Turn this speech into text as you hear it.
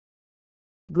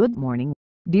Good morning,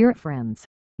 dear friends.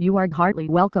 You are heartily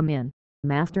welcome in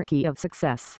Master Key of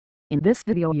Success. In this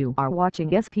video you are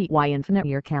watching SPY Infinite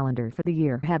Year Calendar for the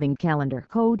year having calendar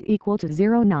code equal to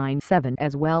 097,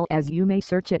 as well as you may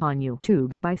search it on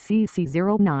YouTube by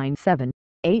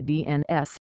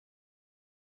CC097ADNS.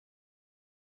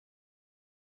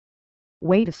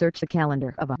 Way to search the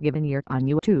calendar of a given year on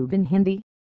YouTube in Hindi.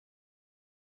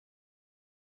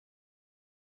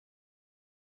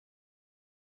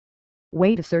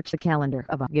 Way to search the calendar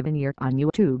of a given year on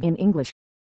YouTube in English.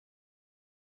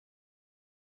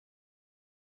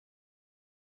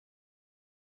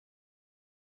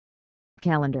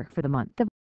 Calendar for the month of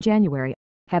January,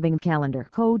 having calendar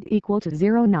code equal to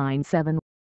 097.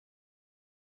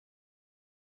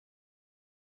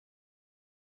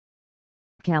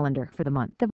 Calendar for the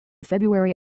month of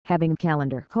February, having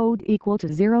calendar code equal to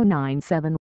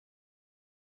 097.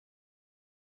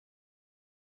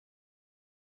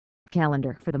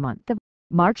 Calendar for the month of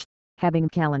March, having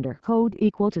calendar code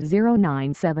equal to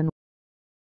 097.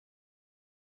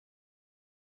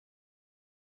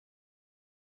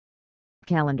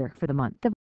 Calendar for the month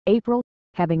of April,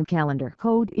 having calendar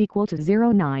code equal to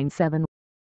 097.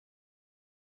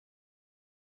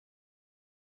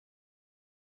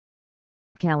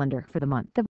 Calendar for the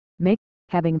month of May,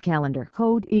 having calendar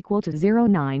code equal to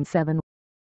 097.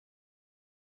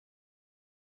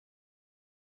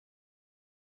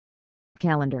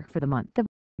 Calendar for the month of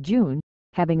June,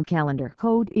 having calendar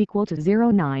code equal to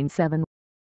 097.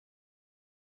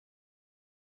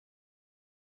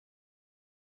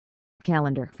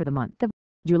 Calendar for the month of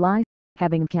July,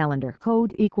 having calendar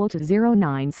code equal to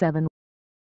 097.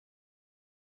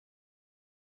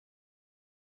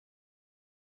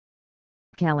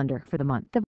 Calendar for the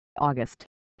month of August,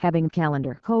 having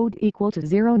calendar code equal to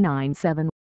 097.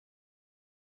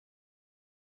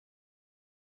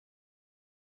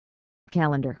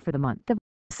 Calendar for the month of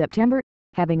September,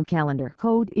 having calendar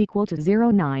code equal to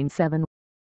 097.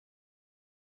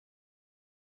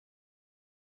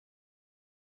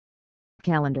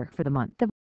 Calendar for the month of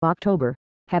October,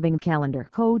 having calendar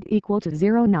code equal to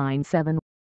 097.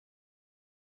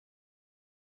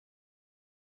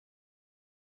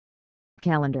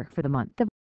 Calendar for the month of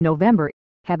November,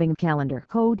 having calendar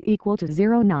code equal to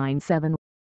 097.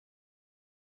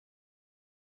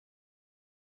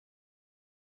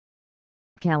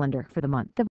 Calendar for the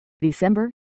month of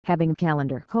December, having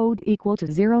calendar code equal to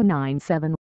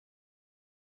 097.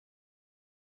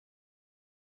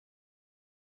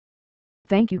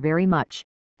 Thank you very much.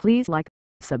 Please like,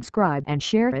 subscribe and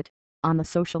share it on the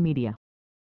social media.